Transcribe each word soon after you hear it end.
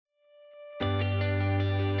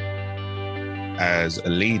as a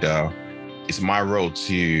leader, it's my role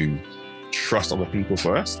to trust other people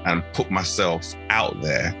first and put myself out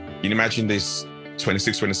there. You can imagine this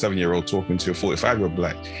 26, 27-year-old talking to a 45-year-old,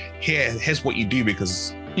 like, here's what you do,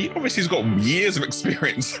 because he obviously has got years of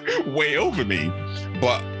experience way over me.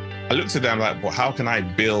 But I looked at them like, well, how can I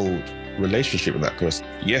build relationship with that person?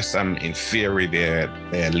 Yes, I'm in theory their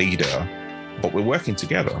leader, but we're working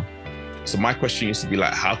together. So my question used to be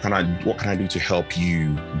like, what can I do to help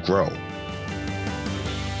you grow?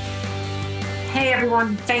 Hey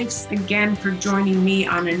everyone, thanks again for joining me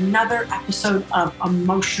on another episode of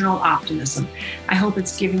Emotional Optimism. I hope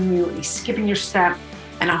it's giving you a skip in your step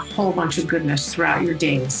and a whole bunch of goodness throughout your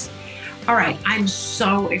days. All right, I'm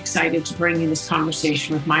so excited to bring you this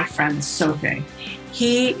conversation with my friend Soke.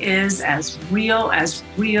 He is as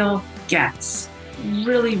real gets,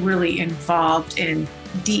 really, really involved in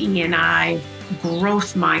DE&I,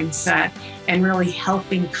 growth mindset, and really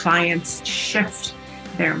helping clients shift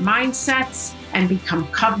their mindsets and become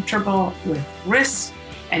comfortable with risk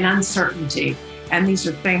and uncertainty. And these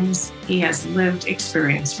are things he has lived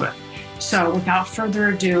experience with. So without further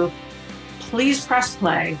ado, please press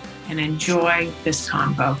play and enjoy this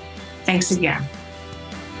convo. Thanks again.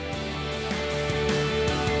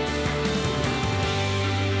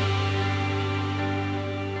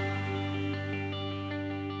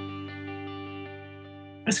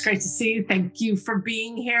 It's great to see you. Thank you for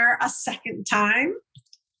being here a second time.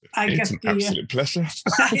 It's an absolute pleasure.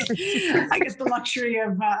 I get the luxury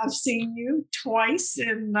of seeing you twice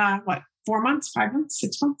in 4 months, 5 months,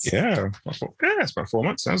 6 months? Yeah, it's about 4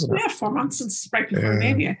 months, hasn't it? Yeah, 4 months since right before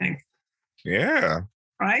baby, I think. Yeah.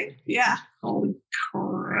 Right? Yeah. Holy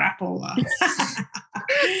crapola.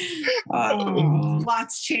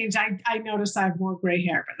 Lots changed. I noticed I have more gray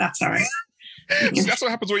hair, but that's all right. That's what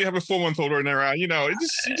happens when you have a 4-month-old running around. You know, it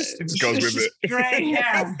just goes with it. Gray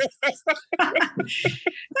hair.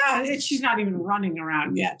 She's not even running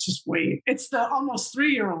around yet. Just wait. It's the almost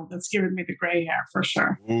 3-year-old that's giving me the gray hair for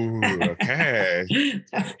sure. Ooh, okay.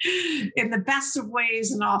 In the best of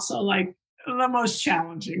ways, and also like the most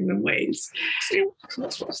challenging of ways. See,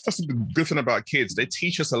 that's the good thing about kids. They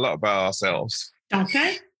teach us a lot about ourselves. Don't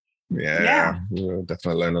they? Yeah. We'll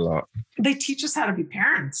definitely learn a lot. They teach us how to be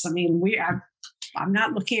parents. I mean, I'm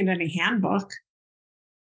not looking at any handbook.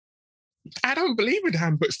 I don't believe in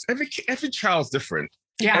handbooks. Every child's different.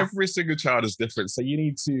 Yeah. Every single child is different. So you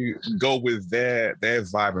need to go with their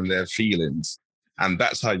vibe and their feelings. And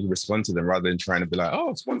that's how you respond to them, rather than trying to be like, oh,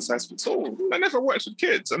 it's one size fits all. That never works with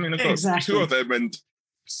kids. I mean, I've got two of them and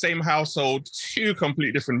same household, two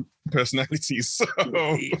completely different personalities. So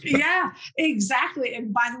yeah, exactly.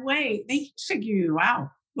 And by the way, they can figure you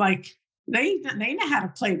out. Like they know how to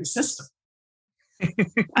play the system.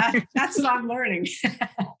 That's what I'm learning.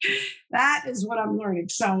 That is what I'm learning.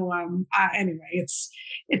 So anyway,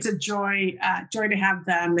 it's a joy to have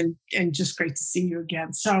them, and just great to see you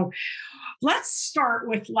again. So let's start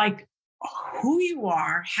with like who you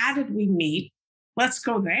are. How did we meet? Let's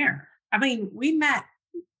go there. I mean, we met.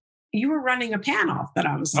 You were running a panel that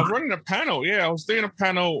I was on. I was running a panel. Yeah, I was doing a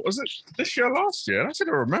panel. Was it this year, last year? I don't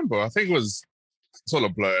remember. I think it was. It's all a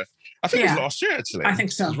blur. I think it was last year, actually. I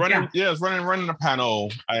think so. I was running a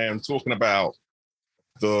panel. I am talking about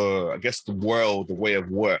the world, the way of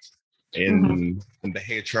work in the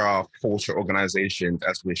HR culture organizations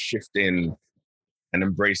as we're shifting and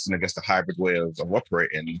embracing, I guess, the hybrid way of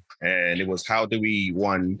operating. And it was, how do we,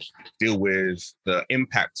 one, deal with the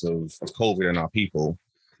impact of COVID on our people?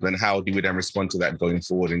 Then how do we then respond to that going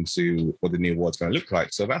forward into what the new world's going to look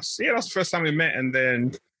like? So that's the first time we met. And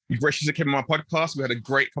then you graciously came on my podcast. We had a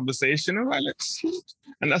great conversation.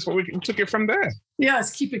 And that's what we took it from there. Yeah,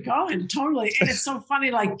 let's keep it going. Totally. And it's so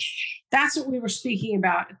funny. Like, that's what we were speaking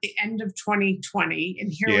about at the end of 2020.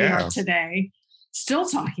 And here we are today, still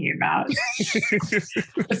talking about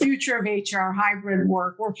the future of HR, hybrid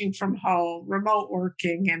work, working from home, remote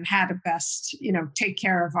working, and how to best, take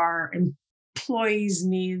care of our employees'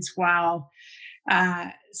 needs while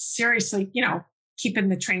seriously, keeping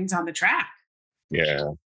the trains on the track. Yeah.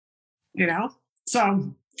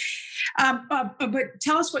 So, but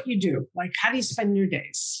tell us what you do. Like, how do you spend your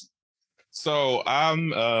days? So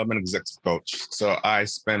I'm an executive coach. So I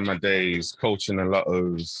spend my days coaching a lot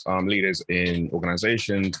of leaders in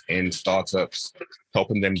organizations, in startups,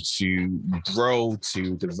 helping them to grow,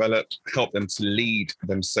 to develop, help them to lead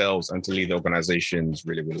themselves and to lead organizations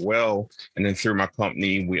really, really well. And then through my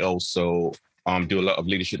company, we also do a lot of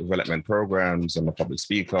leadership development programs. I'm a public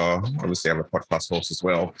speaker. Obviously, I have a podcast host as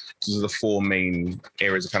well. These are the 4 main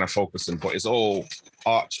areas of kind of focusing, but it's all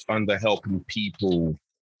arched under helping people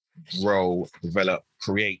grow, develop,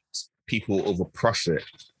 create people over profit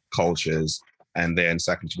cultures And then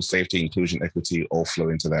psychological safety, inclusion, equity all flow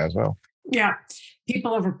into that as well. Yeah.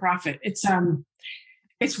 People over profit. It's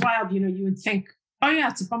wild. You would think, oh yeah,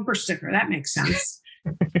 it's a bumper sticker. That makes sense.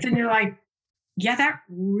 Then you're like, yeah, that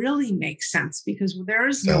really makes sense because there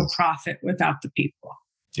is no profit without the people.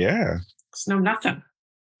 Yeah. It's no nothing.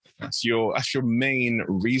 That's your main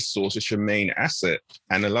resource. It's your main asset.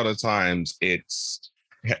 And a lot of times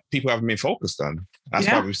people haven't been focused on. That's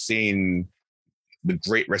why we've seen the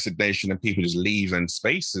great resignation and people just leave in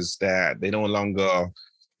spaces that they no longer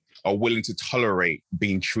are willing to tolerate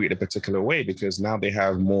being treated a particular way, because now they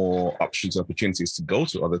have more options, opportunities to go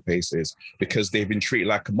to other places because they've been treated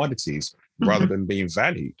like commodities rather than being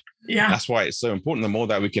valued. Yeah. That's why it's so important. The more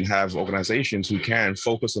that we can have organizations who can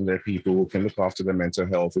focus on their people, who can look after their mental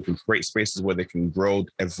health, who can create spaces where they can grow,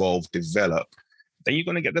 evolve, develop, then you're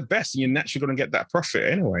going to get the best and you're naturally going to get that profit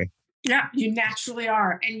anyway. Yeah, you naturally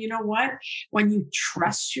are. And you know what? When you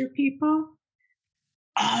trust your people,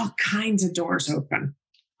 all kinds of doors open.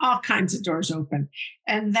 All kinds of doors open.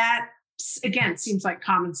 And that, again, seems like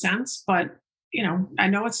common sense, but, I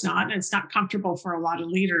know it's not. And it's not comfortable for a lot of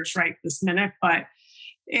leaders right this minute, but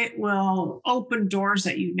it will open doors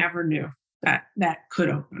that you never knew that could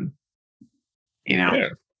open, Yeah.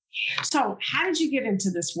 So how did you get into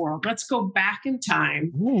this world? Let's go back in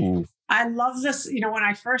time. Ooh. I love this. When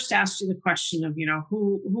I first asked you the question of,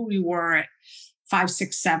 who you were at 5,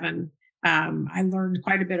 6, 7, I learned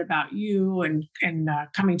quite a bit about you and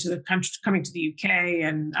coming to the country, coming to the UK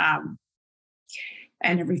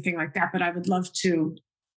and everything like that. But I would love to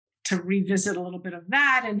revisit a little bit of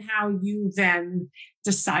that and how you then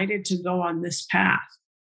decided to go on this path.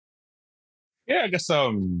 Yeah, I guess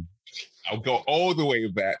I'll go all the way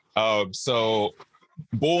back. So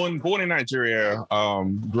born in Nigeria,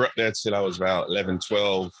 grew up there till I was about 11,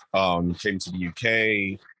 12, came to the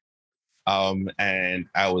UK. And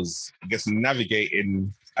I was, I guess,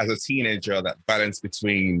 navigating as a teenager that balance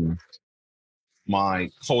between my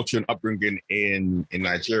culture and upbringing in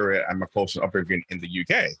Nigeria and my culture and upbringing in the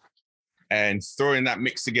UK. And throwing that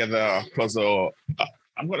mix together, plus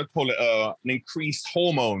I'm going to call it an increased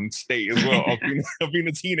hormone state as well of being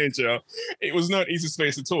a teenager. It was not an easy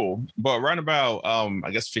space at all. But around about,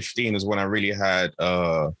 I guess, 15 is when I really had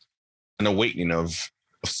an awakening of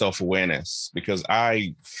self-awareness, because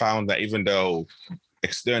I found that even though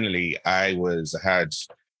externally I had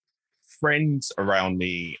friends around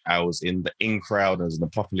me, I was in the in crowd, I was in the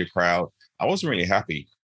popular crowd, I wasn't really happy.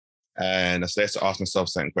 And I started to ask myself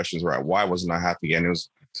certain questions, right? Why wasn't I happy? And it was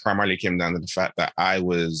primarily came down to the fact that I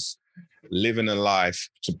was living a life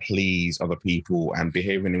to please other people and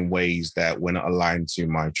behaving in ways that were not aligned to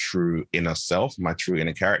my true inner self, my true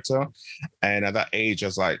inner character. And at that age, I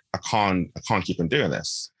was like, I can't keep on doing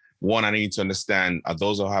this. One, I need to understand, are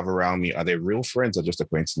those I have around me, are they real friends or just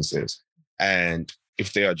acquaintances? And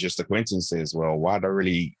if they are just acquaintances, well,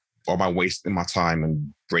 am I wasting my time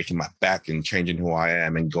and breaking my back and changing who I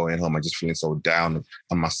am and going home and just feeling so down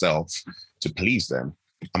on myself to please them?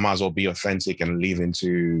 I might as well be authentic and live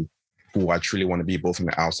into who I truly want to be, both on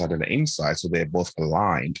the outside and the inside, so they're both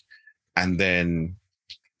aligned. And then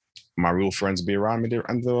my real friends will be around me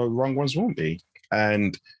and the wrong ones won't be.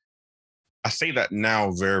 And I say that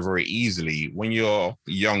now very, very easily. When you're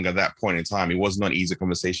young at that point in time, it was not an easy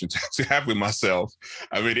conversation to have with myself.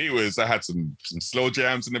 I mean, I had some slow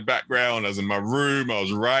jams in the background. I was in my room, I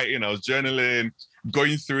was writing, I was journaling,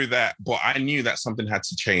 going through that. But I knew that something had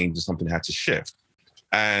to change and something had to shift.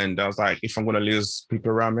 And I was like, if I'm going to lose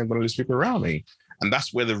people around me, I'm going to lose people around me. And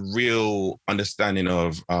that's where the real understanding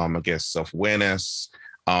of, I guess, self-awareness,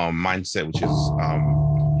 mindset, which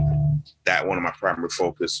is that one of my primary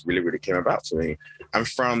focus really, really came about for me. And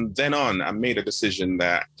from then on, I made a decision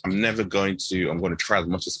that I'm going to try as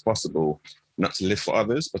much as possible, not to live for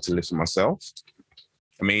others, but to live for myself.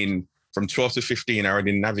 I mean, from 12 to 15, I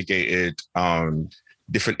already navigated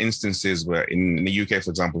different instances where in the UK, for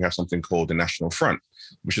example, we have something called the National Front,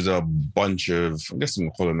 which is a bunch of, I guess we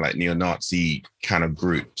can call them like neo-Nazi kind of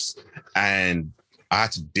groups. And I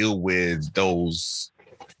had to deal with those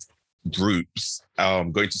groups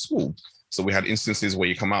going to school. So we had instances where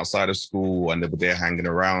you come outside of school and they were there hanging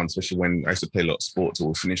around, especially when I used to play a lot of sports, or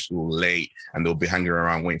we'll finish school late and they'll be hanging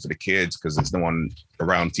around waiting for the kids because there's no one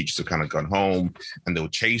around, teachers have kind of gone home, and they'll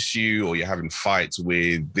chase you, or you're having fights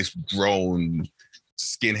with this grown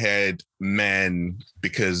skinhead men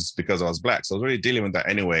because I was Black. So I was already dealing with that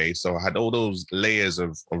anyway. So I had all those layers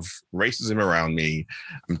of racism around me.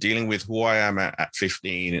 I'm dealing with who I am at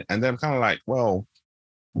 15. And then I'm kind of like, well,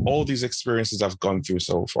 all these experiences I've gone through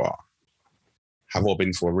so far have all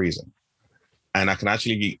been for a reason. And I can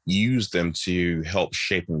actually use them to help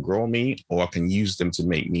shape and grow me, or I can use them to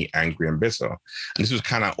make me angry and bitter. And this was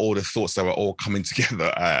kind of all the thoughts that were all coming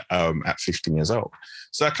together at 15 years old.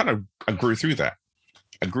 So I grew through that.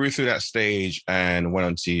 I grew through that stage and went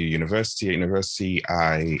on to university. At university,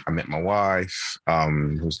 I met my wife,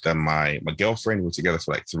 who's then my girlfriend. We were together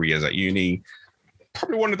for like 3 years at uni.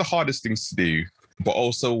 Probably one of the hardest things to do, but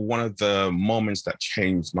also one of the moments that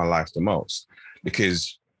changed my life the most,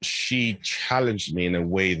 because she challenged me in a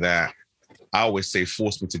way that I always say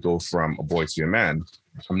forced me to go from a boy to a man.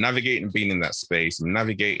 I'm navigating being in that space. I'm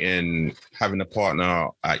navigating having a partner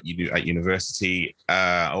at university.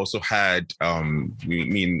 I also had, I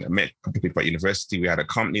met a couple of people at university. We had a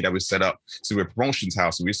company that we set up. So we're a promotions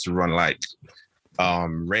house. We used to run like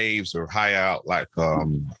raves or hire out like a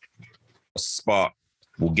spot.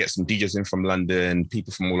 We'll get some DJs in from London.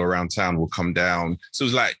 People from all around town will come down. So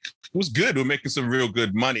it was good. We're making some real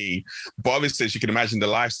good money. But obviously, as you can imagine, the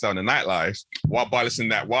lifestyle and the nightlife, while balancing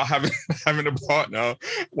that, while having a partner,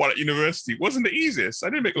 while at university, wasn't the easiest.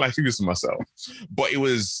 I didn't make life easy for myself. But it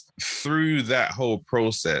was through that whole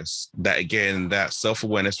process that, again, that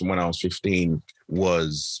self-awareness from when I was 15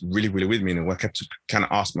 was really, really with me. And I kept to kind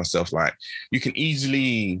of ask myself, like, you can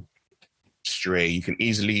easily stray, you can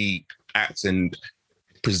easily act and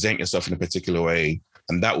present yourself in a particular way,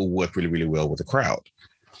 and that will work really, really well with a crowd.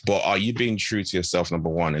 But are you being true to yourself, number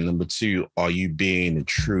one? And number two, are you being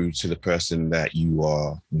true to the person that you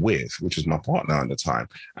are with, which was my partner at the time?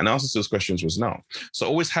 And the answer to those questions was no. So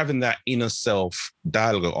always having that inner self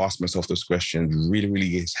dialogue, ask myself those questions, really,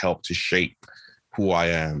 really has helped to shape who I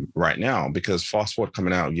am right now. Because fast forward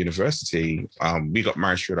coming out of university, we got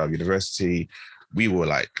married straight out of university. We were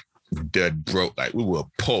like dead broke, like we were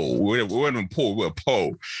poor. We weren't even poor, we were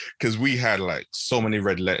poor, because we had like so many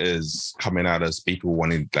red letters coming at us, people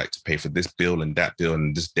wanting like to pay for this bill and that bill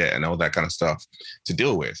and this debt and all that kind of stuff to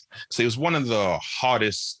deal with. So it was one of the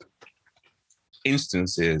hardest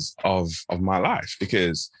instances of my life,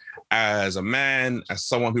 because as a man, as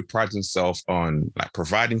someone who prides himself on like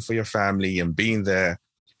providing for your family and being there,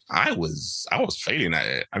 I was failing at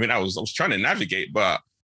it. I mean, I was trying to navigate, but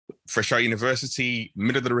fresh out university,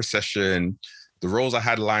 middle of the recession, the roles I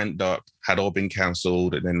had lined up had all been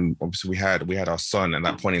cancelled. And then obviously we had our son at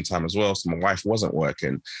that point in time as well. So my wife wasn't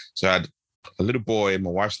working. So I had a little boy, my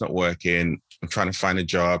wife's not working. I'm trying to find a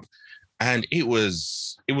job. And it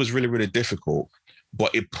was really, really difficult.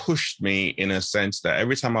 But it pushed me in a sense that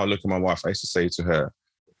every time I look at my wife, I used to say to her,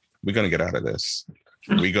 we're going to get out of this.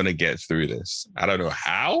 We're going to get through this. I don't know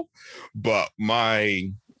how, but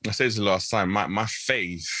I said this the last time, my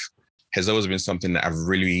faith has always been something that I've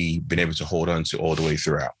really been able to hold on to all the way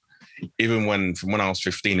throughout. Even from when I was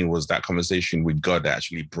 15, it was that conversation with God that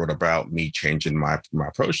actually brought about me changing my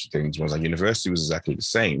approach to things. When I was at university, it was exactly the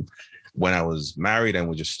same. When I was married and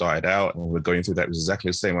we just started out and we're going through that, it was exactly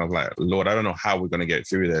the same. I was like, Lord, I don't know how we're going to get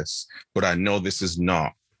through this, but I know this is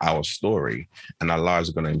not our story, and our lives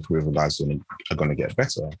are going to improve, our lives are going to get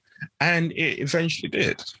better. And it eventually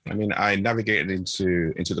did. I mean, I navigated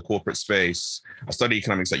into the corporate space. I studied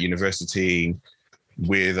economics at university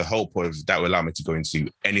with the hope of that would allow me to go into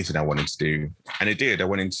anything I wanted to do. And it did. I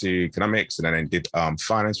went into economics, and then I did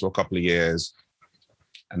finance for a couple of years.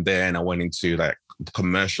 And then I went into like the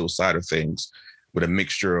commercial side of things with a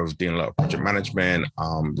mixture of doing a lot of project management,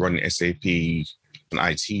 running SAP and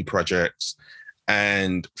IT projects.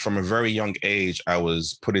 And from a very young age, I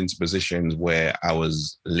was put into positions where I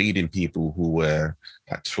was leading people who were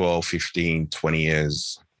like 12, 15, 20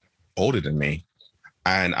 years older than me.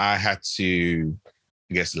 And I had to,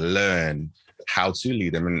 I guess, learn how to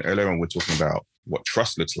lead them. And earlier on, we're talking about what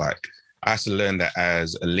trust looks like. I had to learn that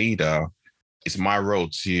as a leader, it's my role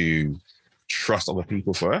to trust other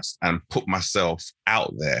people first and put myself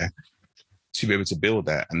out there to be able to build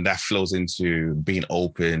that. And that flows into being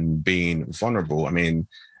open, being vulnerable. I mean,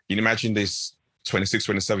 you can imagine this 26,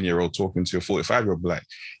 27-year-old talking to a 45-year-old, like,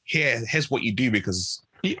 here's what you do, because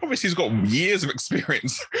he obviously has got years of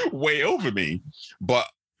experience way over me. But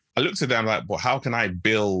I looked at them like, well, how can I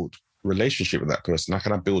build relationship with that person? How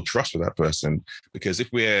can I build trust with that person? Because if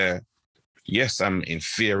yes, I'm in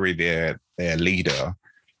theory their leader,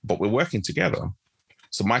 but we're working together.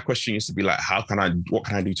 So my question used to be like, what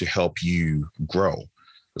can I do to help you grow?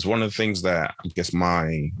 It's one of the things that I guess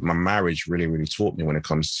my marriage really, really taught me when it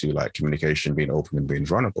comes to like communication, being open and being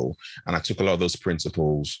vulnerable. And I took a lot of those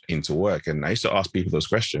principles into work. And I used to ask people those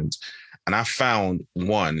questions. And I found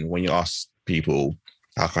one, when you ask people,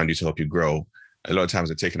 how can I do to help you grow? A lot of times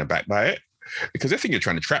they're taken aback by it, because they think you're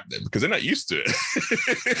trying to trap them, because they're not used to it.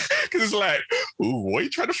 Because it's like, ooh, what are you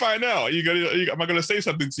trying to find out? Am I going to say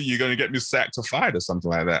something to you? You're going to get me sacked or fired or something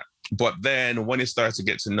like that? But then when it started to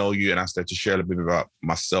get to know you and I started to share a little bit about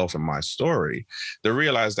myself and my story, they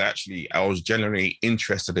realized that actually I was genuinely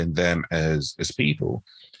interested in them as people.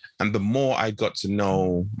 And the more I got to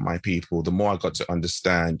know my people, the more I got to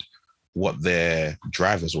understand what their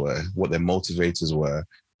drivers were, what their motivators were,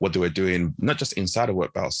 what they were doing, not just inside of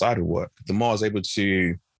work, but outside of work, the more I was able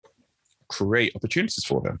to create opportunities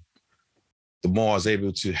for them. The more I was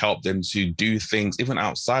able to help them to do things, even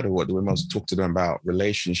outside of work, the way I talk to them about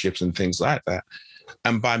relationships and things like that.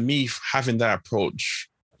 And by me having that approach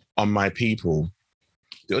on my people,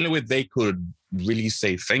 the only way they could really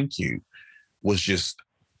say thank you was just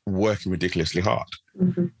working ridiculously hard.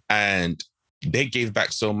 Mm-hmm. And they gave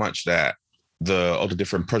back so much that all the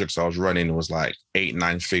different projects I was running was like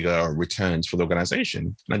 8-9 figure returns for the organization.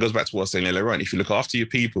 And that goes back to what I was saying earlier on. If you look after your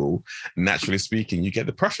people, naturally speaking, you get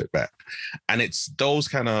the profit back. And it's those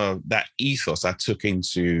kind of, that ethos I took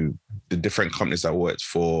into the different companies I worked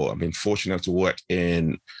for. I've been fortunate enough to work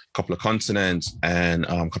in a couple of continents and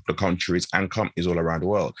a couple of countries and companies all around the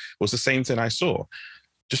world. It was the same thing I saw.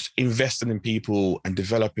 Just investing in people and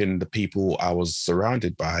developing the people I was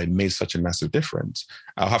surrounded by made such a massive difference.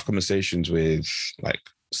 I'll have conversations with like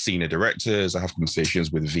senior directors, I have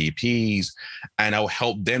conversations with VPs, and I'll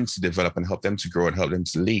help them to develop and help them to grow and help them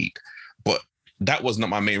to lead. But that was not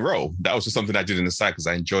my main role. That was just something I did in the side because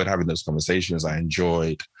I enjoyed having those conversations. I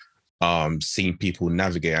enjoyed seeing people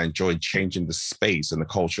navigate. I enjoyed changing the space and the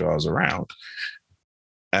culture I was around.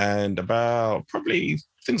 And about probably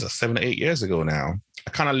things like 7 or 8 years ago now, I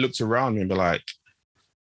kind of looked around me and be like,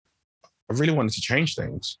 I really wanted to change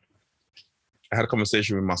things. I had a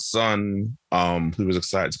conversation with my son, who was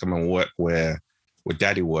excited to come and work where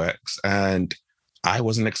daddy works. And I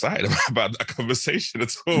wasn't excited about that conversation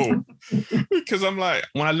at all. Because I'm like,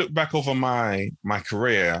 when I look back over my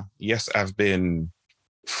career, yes, I've been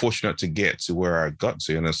fortunate to get to where I got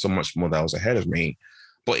to, and there's so much more that was ahead of me.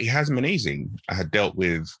 But it hasn't been easy. I had dealt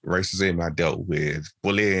with racism, I dealt with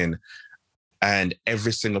bullying, and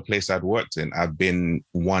every single place I'd worked in, I've been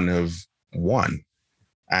one of one.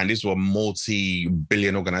 And these were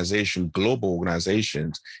multi-billion organizations, global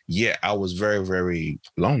organizations, yet I was very, very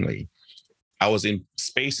lonely. I was in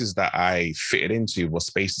spaces that I fitted into were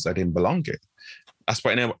spaces I didn't belong in. That's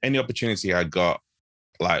why any opportunity I got,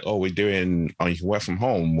 like, oh, you can work from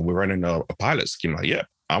home, we're running a pilot scheme, like, yeah,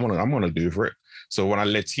 I'm gonna do for it. So when I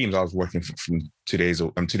led teams, I was working from 2 days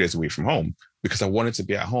a week from home because I wanted to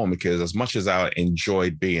be at home, because as much as I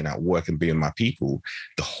enjoyed being at work and being my people,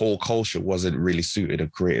 the whole culture wasn't really suited or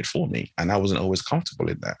created for me. And I wasn't always comfortable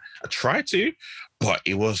in that. I tried to, but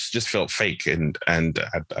it just felt fake, and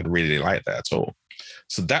I really didn't like that at all.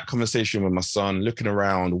 So that conversation with my son, looking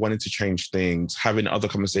around, wanting to change things, having other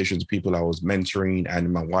conversations with people I was mentoring and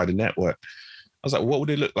in my wider network, I was like, what would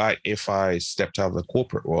it look like if I stepped out of the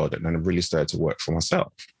corporate world and then really started to work for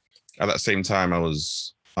myself? At that same time, I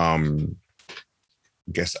was,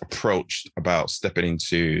 approached about stepping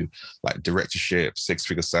into like directorship,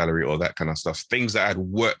 6-figure salary, all that kind of stuff. Things that I'd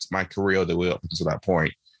worked my career the way up to that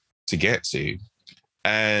point to get to.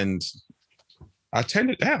 And I turned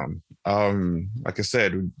it down. Like I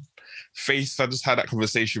said, faith, I just had that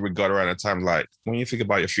conversation with God around a time, like, when you think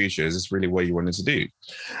about your future, is this really what you wanted to do?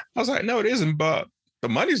 I was like, no, it isn't, but the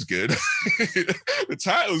money's good. The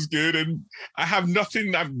title's good. And I have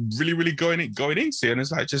nothing I'm really, really going into. And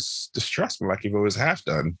it's like, just distrust me like you've always have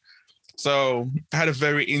done. So I had a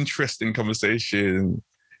very interesting conversation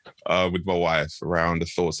with my wife around the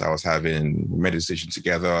thoughts I was having. We made a decision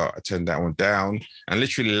together. I turned that one down and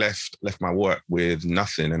literally left my work with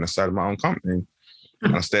nothing and I started my own company.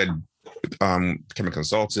 And I started became a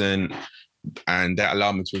consultant, and that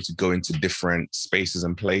allowed me to go into different spaces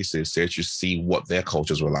and places to just see what their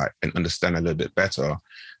cultures were like and understand a little bit better.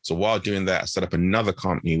 So while doing that, I set up another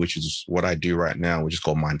company, which is what I do right now, which is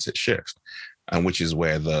called Mindset Shift, and which is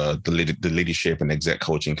where the leadership and exec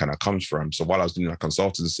coaching kind of comes from. So while I was doing a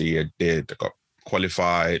consultancy, I got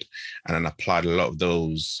qualified and then applied a lot of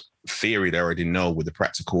those theory that I already know with the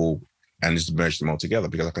practical and just merged them all together.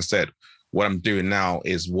 Because like I said, what I'm doing now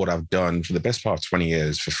is what I've done for the best part of 20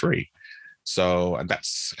 years for free. So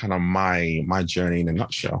that's kind of my journey in a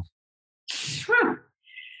nutshell.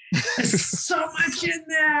 There's so much in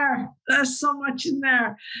there. There's so much in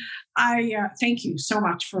there. I thank you so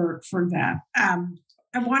much for that. I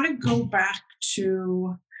want to go back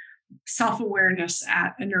to self-awareness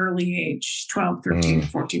at an early age, 12, 13,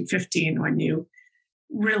 14, 15, when you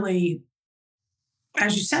really,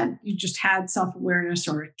 as you said, you just had self-awareness,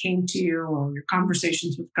 or it came to you, or your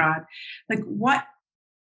conversations with God. Like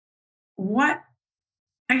what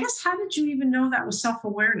I guess, how did you even know that was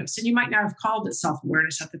self-awareness? And you might not have called it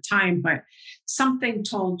self-awareness at the time, but something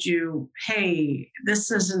told you, hey,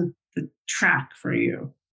 this isn't the track for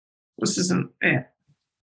you. This isn't it.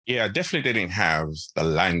 Yeah, I definitely didn't have the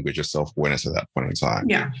language of self-awareness at that point in time.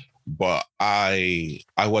 Yeah. But I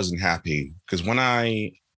wasn't happy because when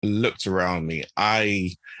I looked around me,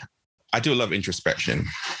 I do a lot of introspection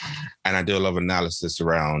and I do a lot of analysis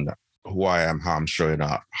around who I am, how I'm showing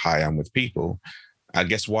up, how I am with people. I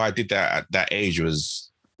guess why I did that at that age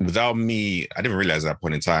was without me, I didn't realize at that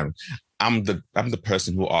point in time, I'm the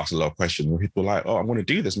person who asks a lot of questions. When people are like, oh, I'm going to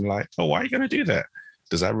do this. I'm like, oh, why are you going to do that?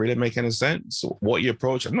 Does that really make any sense? What your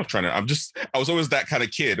approach? I was always that kind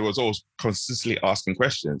of kid who was always constantly asking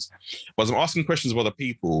questions. But as I'm asking questions of other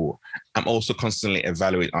people, I'm also constantly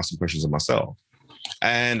evaluating, asking questions of myself.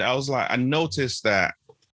 And I was like, I noticed that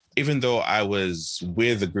even though I was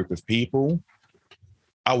with a group of people,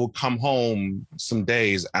 I would come home some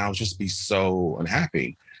days and I'll just be so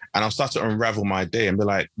unhappy. And I'll start to unravel my day and be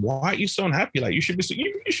like, why are you so unhappy? Like, you should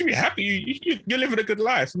be happy. You're living a good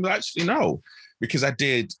life. I'm like, actually, no, because I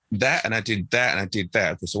did that and I did that and I did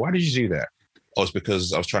that. Okay, so why did you do that? Oh, it's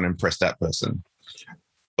because I was trying to impress that person.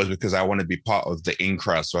 Or it's because I want to be part of the in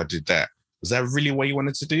crowd, so I did that. Was that really what you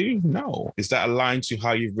wanted to do? No. Is that aligned to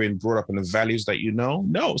how you've been brought up and the values that you know?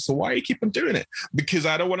 No. So why you keep on doing it? Because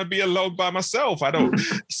I don't want to be alone by myself. I don't.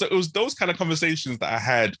 So it was those kind of conversations that I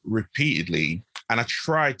had repeatedly. And I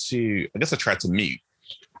tried to mute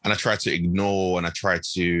and I tried to ignore and I tried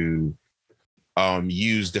to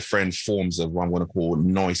use different forms of what I'm going to call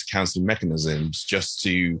noise cancelling mechanisms just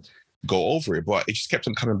to go over it. But it just kept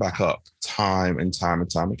on coming back up time and time and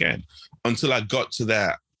time again until I got to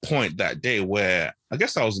that point that day where I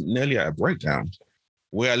guess I was nearly at a breakdown,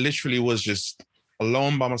 where I literally was just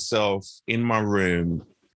alone by myself in my room,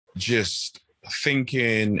 just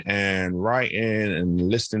thinking and writing and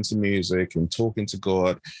listening to music and talking to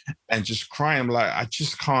God and just crying. Like, I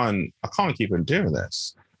can't keep on doing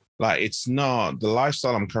this. Like, it's not the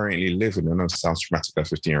lifestyle I'm currently living. I know it sounds traumatic at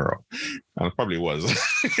 15-year-old, and it probably was,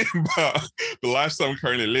 but the lifestyle I'm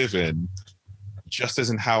currently living just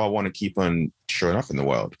isn't how I want to keep on showing up in the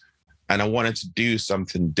world. And I wanted to do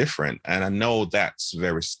something different. And I know that's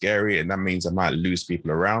very scary. And that means I might lose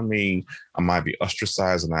people around me. I might be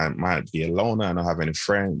ostracized and I might be a loner and not have any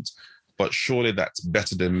friends. But surely that's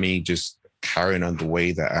better than me just carrying on the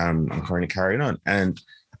way that I'm currently carrying on. And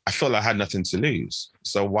I felt I had nothing to lose.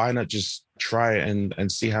 So why not just try it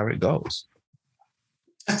and see how it goes?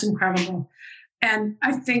 That's incredible. And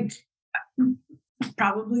I think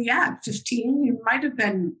probably, at 15, you might have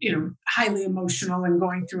been, highly emotional and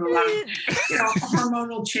going through a lot of,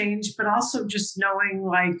 hormonal change, but also just knowing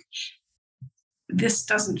like, this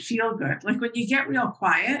doesn't feel good. Like when you get real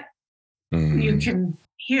quiet, you can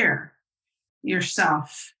hear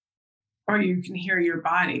yourself or you can hear your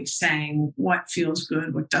body saying what feels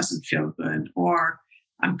good, what doesn't feel good, or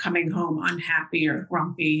I'm coming home unhappy or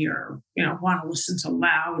grumpy or, want to listen to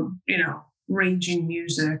loud, raging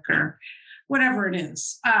music or whatever it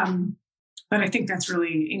is. But I think that's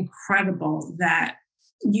really incredible that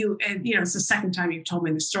you, and it's the second time you've told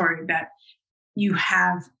me the story, that you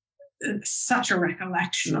have such a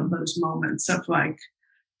recollection of those moments of like,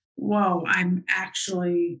 whoa, I'm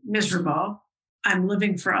actually miserable. I'm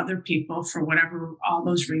living for other people for whatever, all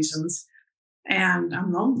those reasons. And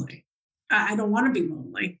I'm lonely. I don't want to be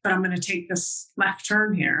lonely, but I'm going to take this left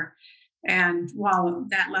turn here. And while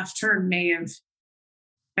that left turn may have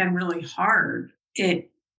been really hard, it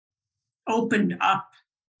opened up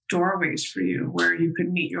doorways for you where you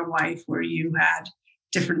could meet your wife, where you had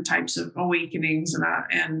different types of awakenings and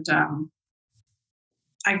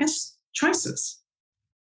I guess choices.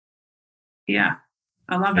 Yeah,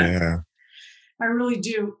 I love it. Yeah. I really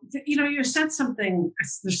do. You said something,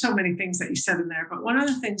 there's so many things that you said in there, but one of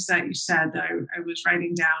the things that you said that I was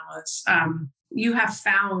writing down was, you have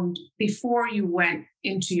found before you went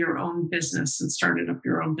into your own business and started up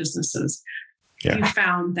your own businesses, you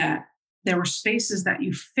found that there were spaces that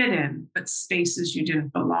you fit in, but spaces you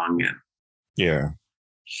didn't belong in. Yeah.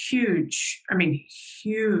 Huge. I mean,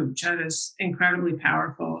 huge. That is incredibly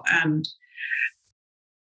powerful. And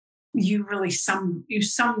you really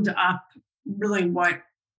summed up really what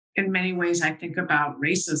in many ways I think about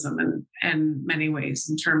racism and many ways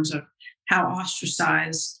in terms of how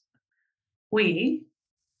ostracized we,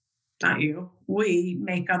 not you, we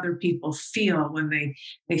make other people feel when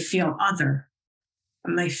they feel other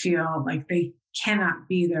and they feel like they cannot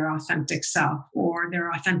be their authentic self, or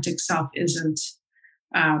their authentic self isn't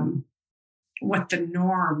what the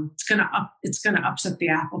norm. It's gonna upset the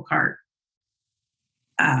apple cart,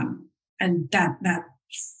 and that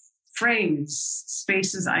phrase,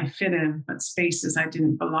 spaces I fit in, but spaces I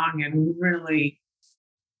didn't belong in, really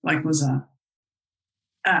was a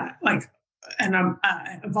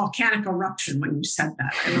volcanic eruption when you said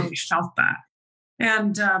that. I really felt that.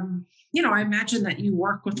 And, I imagine that you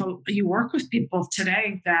work with people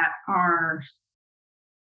today that are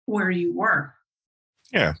where you were.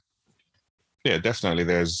 Yeah. Yeah, definitely.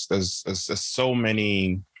 There's so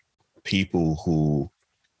many people who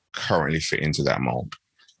currently fit into that mold,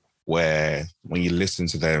 where when you listen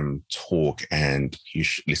to them talk and you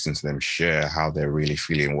listen to them share how they're really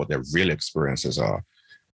feeling, what their real experiences are,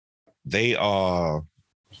 they are,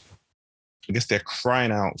 I guess they're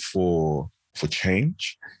crying out for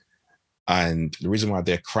change. And the reason why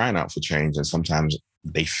they're crying out for change and sometimes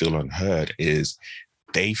they feel unheard is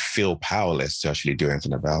they feel powerless to actually do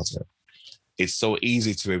anything about it. It's so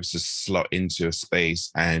easy to be able to slot into a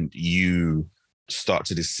space and you start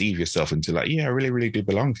to deceive yourself into I really, really do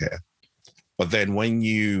belong here. But then when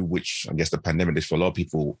which I guess the pandemic is for a lot of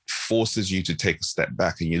people, forces you to take a step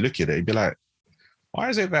back and you look at it, you'd be like, why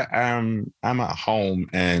is it that I'm at home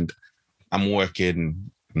and I'm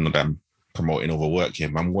working, not that I'm promoting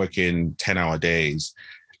overworking, but I'm working 10-hour days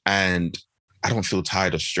and I don't feel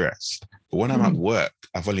tired or stressed. But when I'm at work,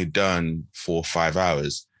 I've only done 4 or 5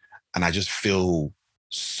 hours and I just feel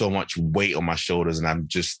so much weight on my shoulders and I'm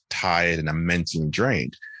just tired and I'm mentally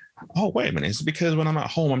drained. Oh, wait a minute. It's because when I'm at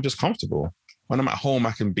home, I'm just comfortable. When I'm at home,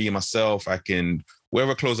 I can be myself. I can wear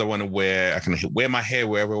whatever clothes I want to wear. I can wear my hair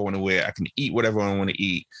wherever I want to wear. I can eat whatever I want to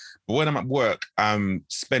eat. But when I'm at work, I'm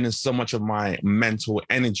spending so much of my mental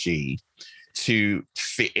energy to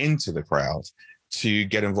fit into the crowd, to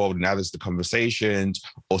get involved in others, the conversations,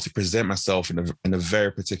 or to present myself in a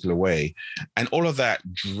very particular way. And all of that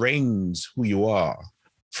drains who you are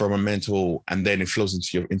from a mental, and then it flows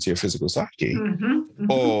into your physical psyche.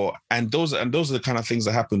 And those are the kind of things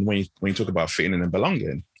that happen when you talk about fitting in and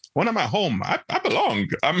belonging. When I'm at home, I belong.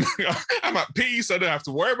 I'm at peace. I don't have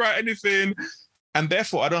to worry about anything. And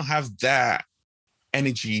therefore, I don't have that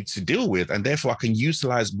energy to deal with. And therefore, I can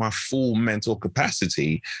utilize my full mental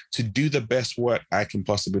capacity to do the best work I can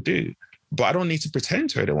possibly do. But I don't need to pretend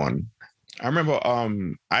to anyone. I remember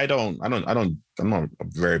I'm not a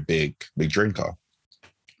very big drinker.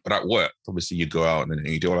 But at work, obviously you go out and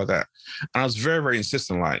you do all of that. And I was very, very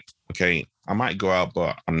insistent, okay, I might go out,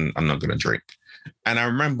 but I'm not going to drink. And I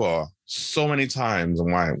remember so many times,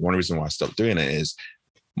 and one reason why I stopped doing it is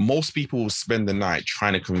most people spend the night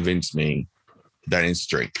trying to convince me that I need to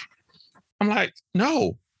drink. I'm like,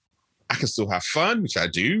 no, I can still have fun, which I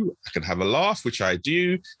do. I can have a laugh, which I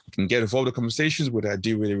do. I can get involved in conversations, which I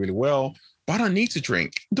do really, really well. But I don't need to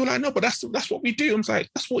drink. They're like, no, but that's what we do. I'm like,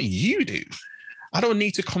 that's what you do. I don't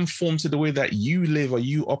need to conform to the way that you live or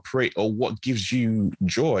you operate or what gives you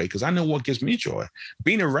joy, because I know what gives me joy.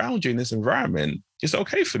 Being around you in this environment is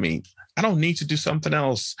okay for me. I don't need to do something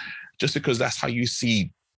else just because that's how you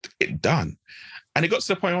see it done. And it got to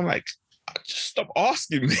the point where I'm like, just stop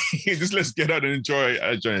asking me. Just let's get out and enjoy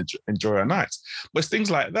our nights. But it's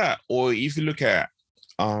things like that. Or if you look at,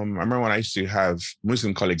 I remember when I used to have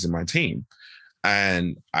Muslim colleagues in my team,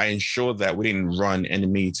 and I ensured that we didn't run any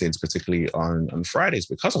meetings, particularly on Fridays,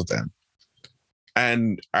 because of them.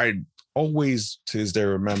 And I always, to this day,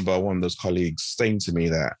 remember one of those colleagues saying to me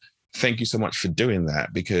that, thank you so much for doing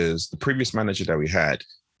that, because the previous manager that we had,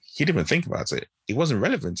 he didn't even think about it. It wasn't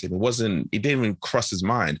relevant to him. It didn't even cross his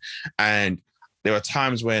mind. And there were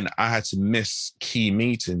times when I had to miss key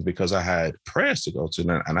meetings because I had prayers to go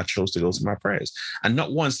to, and I chose to go to my prayers. And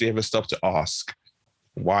not once did he ever stop to ask,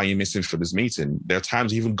 why are you missing for this meeting? There are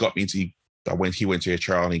times he even got me when he went to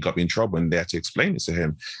HR and he got me in trouble and they had to explain it to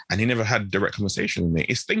him. And he never had a direct conversation with me.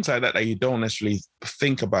 It's things like that you don't necessarily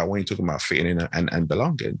think about when you're talking about fitting in and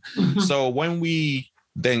belonging. So when we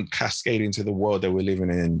then cascade into the world that we're living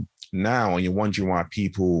in now, and you're wondering why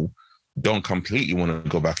people don't completely want to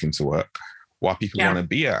go back into work, why people want to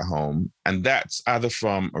be at home. And that's either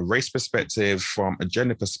from a race perspective, from a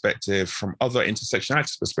gender perspective, from other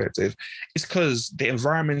intersectionality perspective. It's because the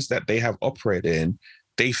environments that they have operated in,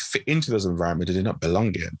 they fit into those environments that they not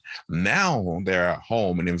belong in. Now they're at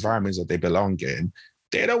home in environments that they belong in.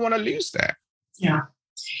 They don't want to lose that. Yeah.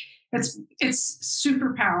 It's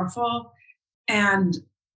super powerful. And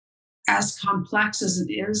as complex as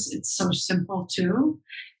it is, it's so simple too.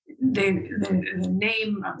 The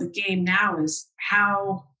name of the game now is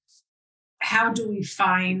how do we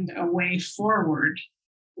find a way forward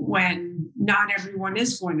when not everyone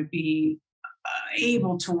is going to be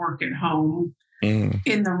able to work at home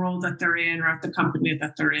in the role that they're in or at the company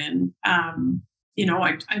that they're in. I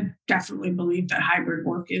definitely believe that hybrid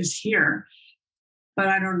work is here. but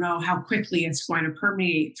I don't know how quickly it's going to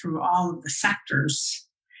permeate through all of the sectors.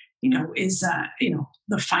 Is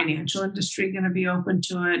the financial industry going to be open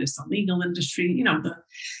to it? Is the legal industry,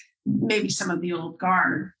 maybe some of the old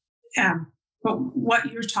guard? But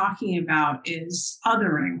what you're talking about is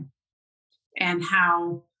othering, and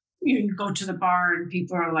how you go to the bar and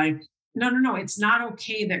people are like, no, it's not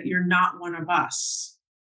okay that you're not one of us.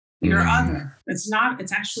 You're other. It's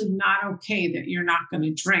actually not okay that you're not going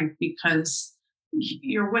to drink because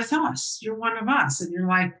you're with us. You're one of us. And you're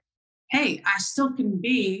like, hey, I still can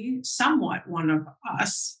be somewhat one of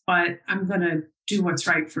us, but I'm going to do what's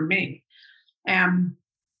right for me.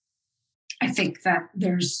 I think that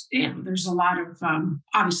there's a lot of,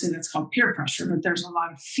 obviously that's called peer pressure, but there's a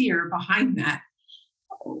lot of fear behind that,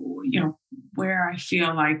 where I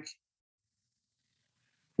feel like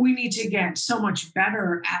we need to get so much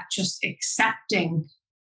better at just accepting,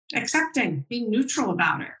 being neutral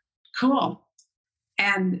about it. Cool.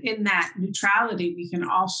 And in that neutrality, we can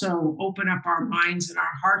also open up our minds and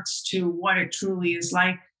our hearts to what it truly is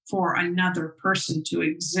like for another person to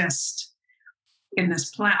exist in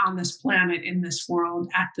this on this planet, in this world,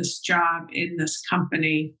 at this job, in this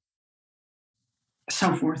company,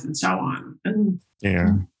 so forth and so on. And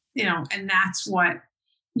and that's what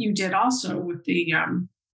you did also with the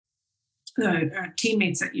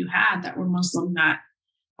teammates that you had that were Muslim, that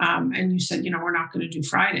and you said, we're not going to do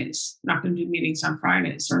Fridays, not going to do meetings on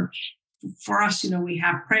Fridays. Or for us, we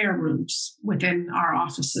have prayer rooms within our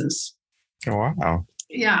offices. Oh, wow.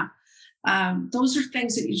 Yeah. Those are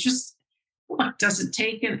things that you just, does it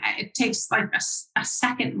take? And it takes like a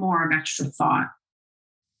second more of extra thought,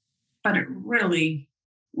 but it really,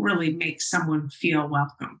 really makes someone feel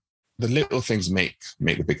welcome. The little things make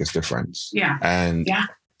the biggest difference. Yeah. And I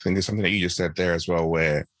think there's something that you just said there as well,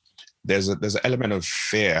 where there's an element of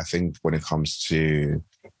fear, I think, when it comes to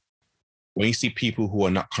when you see people who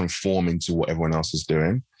are not conforming to what everyone else is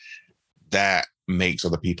doing, that makes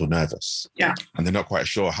other people nervous. Yeah. And they're not quite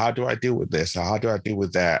sure, how do I deal with this? Or how do I deal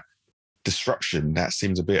with that disruption that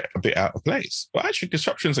seems a bit out of place? But actually,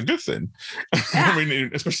 disruption is a good thing. Yeah. I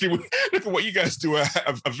mean, especially look at what you guys do at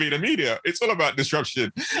Vayner Media. It's all about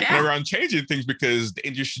disruption and around changing things, because the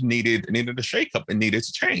industry needed a shake-up and needed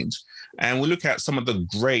to change. And we look at some of the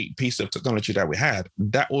great piece of technology that we had.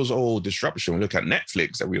 That was all disruption. We look at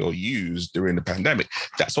Netflix that we all used during the pandemic.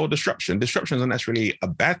 That's all disruption. Disruption isn't necessarily a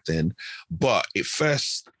bad thing, but it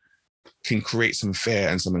first can create some fear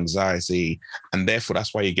and some anxiety. And therefore,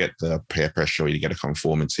 that's why you get the peer pressure, you get a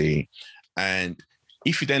conformity. And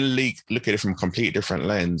if you then look at it from a completely different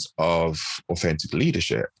lens of authentic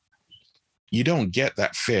leadership, you don't get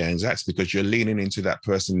that fear and anxiety, because you're leaning into that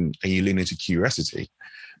person and you lean into curiosity,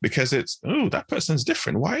 because it's, oh, that person's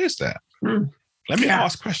different. Why is that? Let me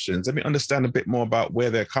ask questions. Let me understand a bit more about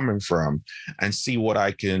where they're coming from and see what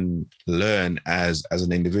I can learn as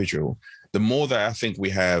an individual. The more that I think we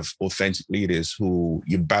have authentic leaders who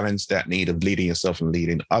you balance that need of leading yourself and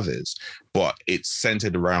leading others, but it's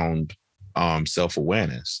centered around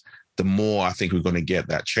self-awareness, the more I think we're going to get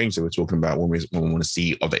that change that we're talking about when we want to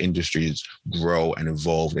see other industries grow and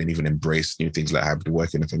evolve and even embrace new things like hybrid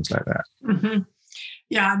working and things like that. Mm-hmm.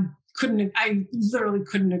 Yeah, I literally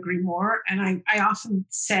couldn't agree more. And I often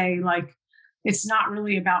say, like, it's not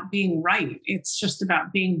really about being right. It's just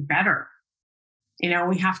about being better.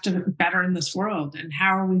 We have to be better in this world. And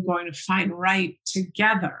how are we going to find right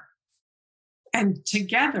together? And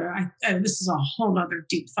together, this is a whole other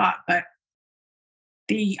deep thought, but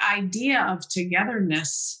the idea of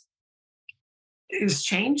togetherness is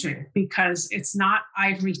changing, because it's not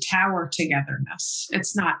ivory tower togetherness.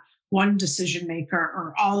 It's not one decision maker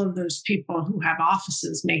or all of those people who have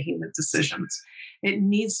offices making the decisions. It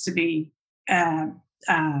needs to be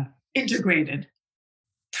integrated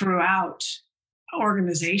throughout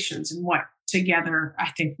organizations, and what together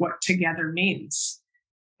means,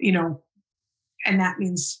 and that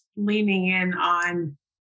means leaning in on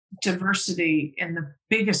diversity in the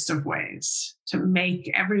biggest of ways to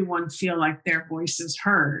make everyone feel like their voice is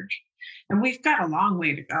heard. And we've got a long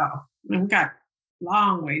way to go. We've got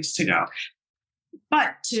long ways to go.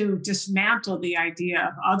 But to dismantle the idea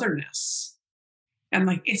of otherness, and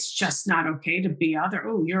like, it's just not okay to be other.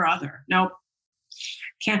 Oh, you're other. Nope.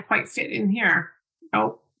 Can't quite fit in here.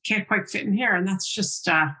 Nope. Can't quite fit in here. And that's just,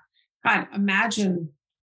 God, imagine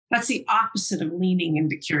that's the opposite of leaning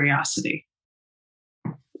into curiosity.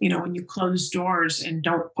 When you close doors and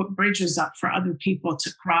don't put bridges up for other people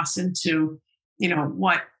to cross into,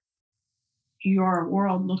 what your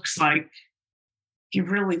world looks like, you're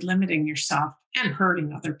really limiting yourself and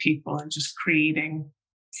hurting other people and just creating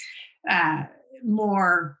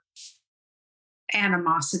more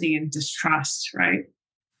animosity and distrust, right?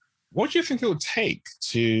 What do you think it would take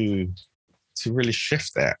to really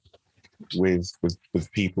shift that with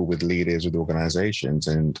people, with leaders, with organizations,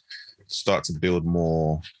 and start to build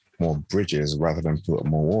more bridges rather than put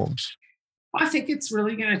more walls? I think it's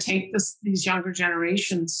really going to take these younger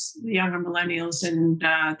generations, the younger millennials and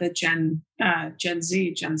the Gen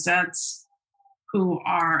Z, Gen Zs, who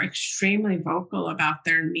are extremely vocal about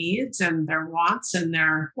their needs and their wants and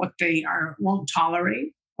what they won't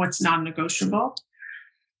tolerate, what's non-negotiable.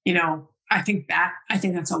 I think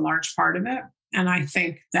that's a large part of it. And I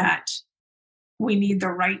think that we need the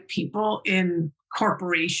right people in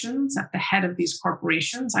corporations, at the head of these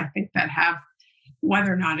corporations. I think that have,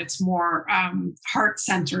 whether or not it's more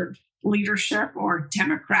heart-centered leadership or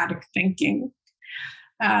democratic thinking,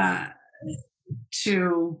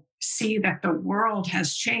 to see that the world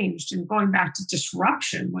has changed. And going back to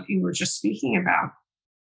disruption, what you were just speaking about,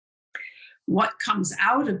 what comes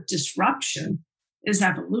out of disruption is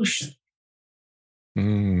evolution.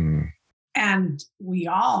 And we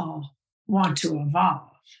all want to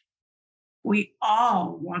evolve. We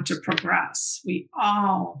all want to progress. We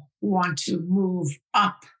all want to move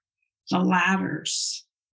up the ladders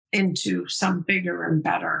into some bigger and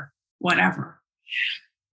better whatever.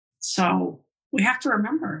 So we have to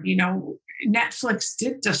remember, Netflix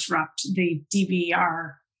did disrupt the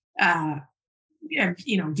DVR, VCR,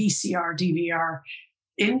 DVR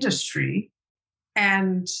industry.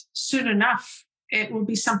 And soon enough, it will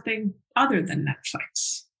be something other than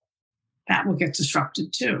Netflix that will get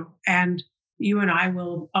disrupted too. And you and I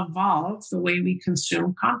will evolve the way we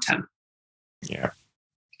consume content. Yeah.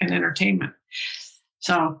 And entertainment.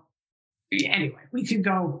 So anyway, we could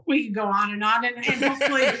go on, and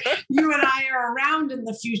hopefully you and I are around in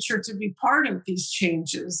the future to be part of these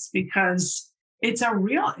changes, because it's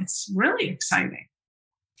really exciting.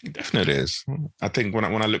 It definitely is. I think when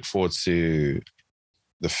I look forward to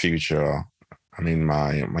the future, I mean,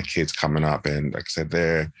 my kids coming up, and like I said,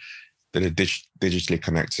 they're a digitally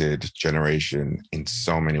connected generation in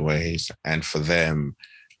so many ways. And for them,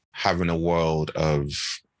 having a world of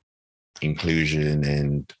inclusion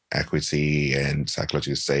and equity and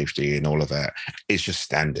psychological safety and all of that, it's just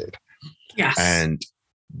standard. Yes. And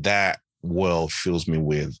that world fills me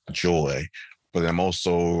with joy. But I'm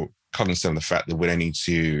also cognizant of the fact that we need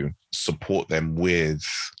to support them with,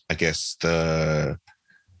 I guess, the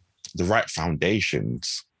right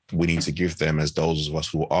foundations we need to give them as those of us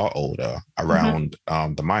who are older around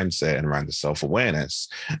the mindset and around the self-awareness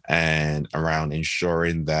and around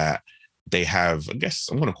ensuring that they have, I guess,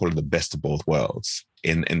 I'm going to call it the best of both worlds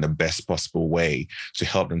in the best possible way to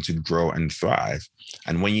help them to grow and thrive.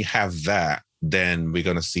 And when you have that, then we're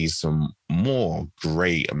going to see some more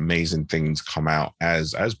great, amazing things come out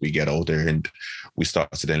as we get older, and we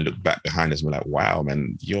start to then look back behind us and we're like, wow,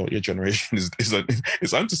 man, your generation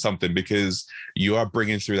is onto something, because you are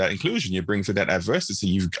bringing through that inclusion, you're bringing through that diversity,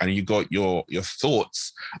 you got your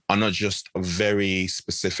thoughts are not just a very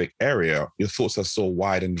specific area. Your thoughts are so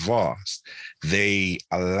wide and vast. They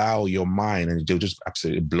allow your mind, and they'll just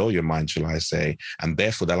absolutely blow your mind, shall I say, and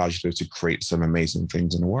therefore that allows you to create some amazing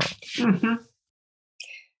things in the world. Mm-hmm.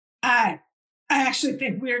 I actually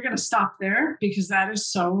think we're going to stop there, because that is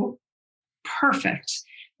so perfect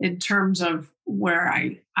in terms of where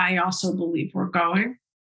I also believe we're going,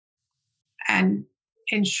 and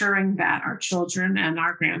ensuring that our children and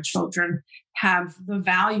our grandchildren have the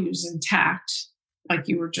values intact, like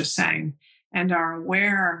you were just saying, and are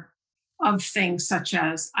aware of things such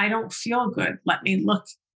as, I don't feel good. Let me look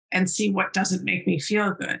and see what doesn't make me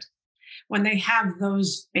feel good. When they have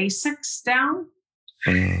those basics down,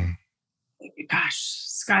 gosh,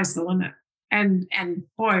 sky's the limit. And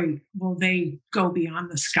boy, will they go beyond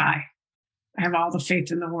the sky. I have all the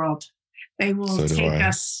faith in the world. They will take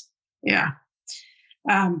us. Yeah.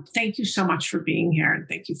 Thank you so much for being here. And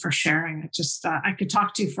thank you for sharing. I could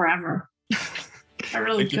talk to you forever. I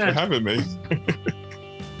really could. Thank you for having me.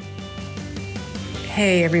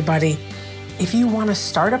 Hey, everybody. If you want to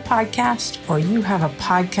start a podcast, or you have a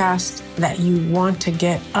podcast that you want to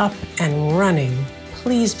get up and running,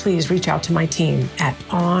 please reach out to my team at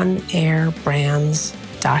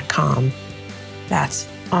onairbrands.com. That's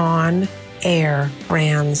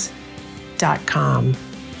onairbrands.com.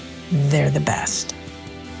 They're the best.